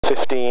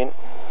15,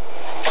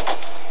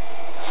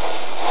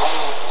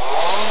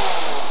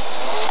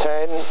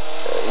 10,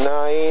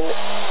 9,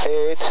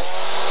 8,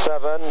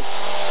 7,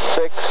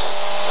 6,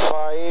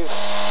 5,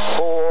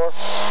 4,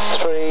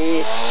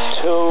 3,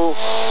 2,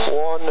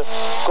 1,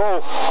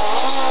 go.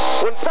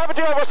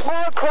 170 over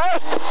small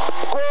crest,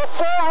 go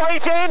 4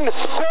 right in,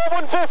 go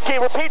 150,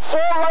 repeat 4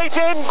 right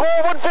in, go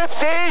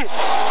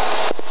 150.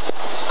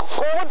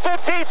 Go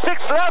 150,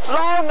 6 left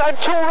long and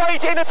 2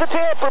 right in at the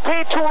tape.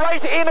 Repeat 2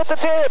 right in at the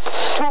tape.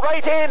 2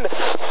 right in.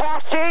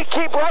 40,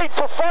 keep right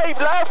for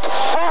 5 left.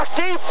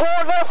 40,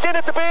 4 left in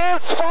at the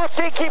bales.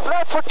 40, keep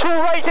left for 2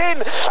 right in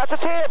at the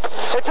tape.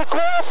 It's a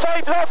go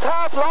 5 left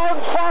half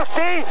long.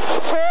 40,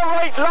 4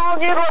 right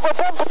long in over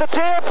bump at the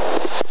tape.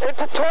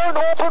 Into turn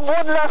open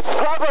 1 left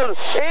gravel.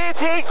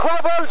 80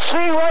 gravel,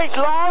 3 right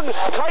long.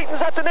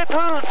 Tightens at the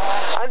nipples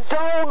and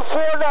down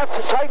 4 left.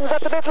 Tightens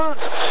at the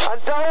nipples and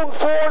down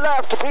 4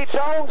 left. Repeat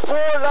down 4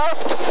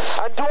 left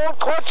and don't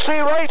cut 3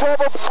 right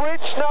over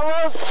bridge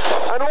narrows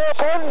and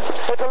opens.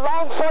 It's a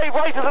long 5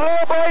 right to the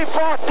low by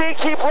 40.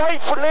 Keep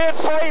right for lane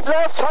 5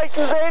 left.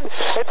 Tightens in.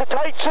 It's a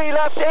tight 3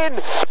 left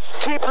in.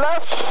 Keep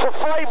left for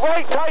 5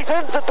 right.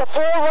 Tightens into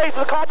 4 right to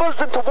the cobbles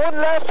into 1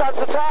 left at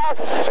the tar.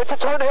 Into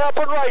turn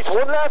hairpin right.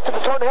 1 left into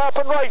turn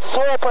hairpin right. It's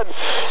open.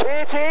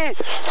 80.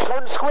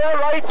 Turn square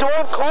right.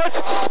 Don't cut.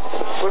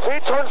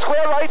 Repeat turn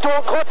square right.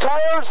 Don't cut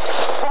tires.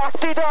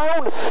 40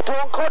 down.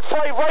 Don't cut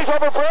 5 right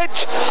over bridge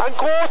and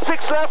go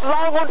 6 left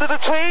long under the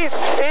trees.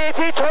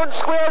 80, turn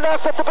square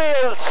left at the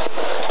bales.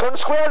 Turn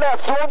square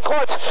left, don't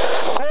cut.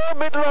 Go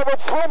middle over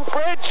Brump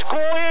Bridge,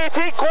 go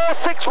 80, go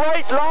 6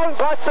 right long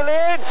past the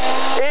lane.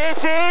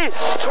 80,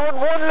 turn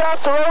 1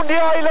 left around the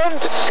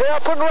island,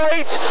 hairpin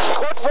right,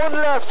 cut 1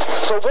 left.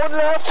 So 1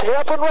 left,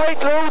 hairpin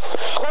right loose,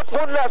 cut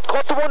 1 left,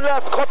 cut to 1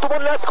 left, cut to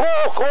 1 left, go.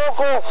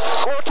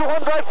 Go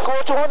 200,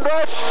 go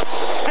 200,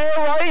 stay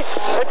right,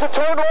 it's a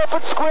turn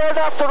open square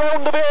left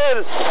around the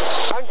bale.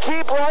 And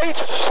keep right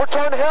for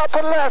turn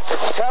hairpin left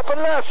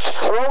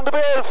around the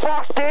bale.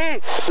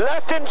 40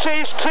 left in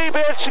trees, 3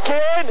 bale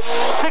chicane.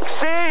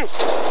 60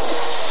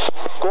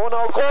 go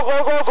now, go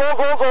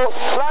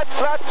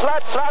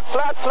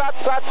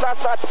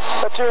flat,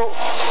 that's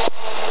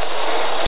you.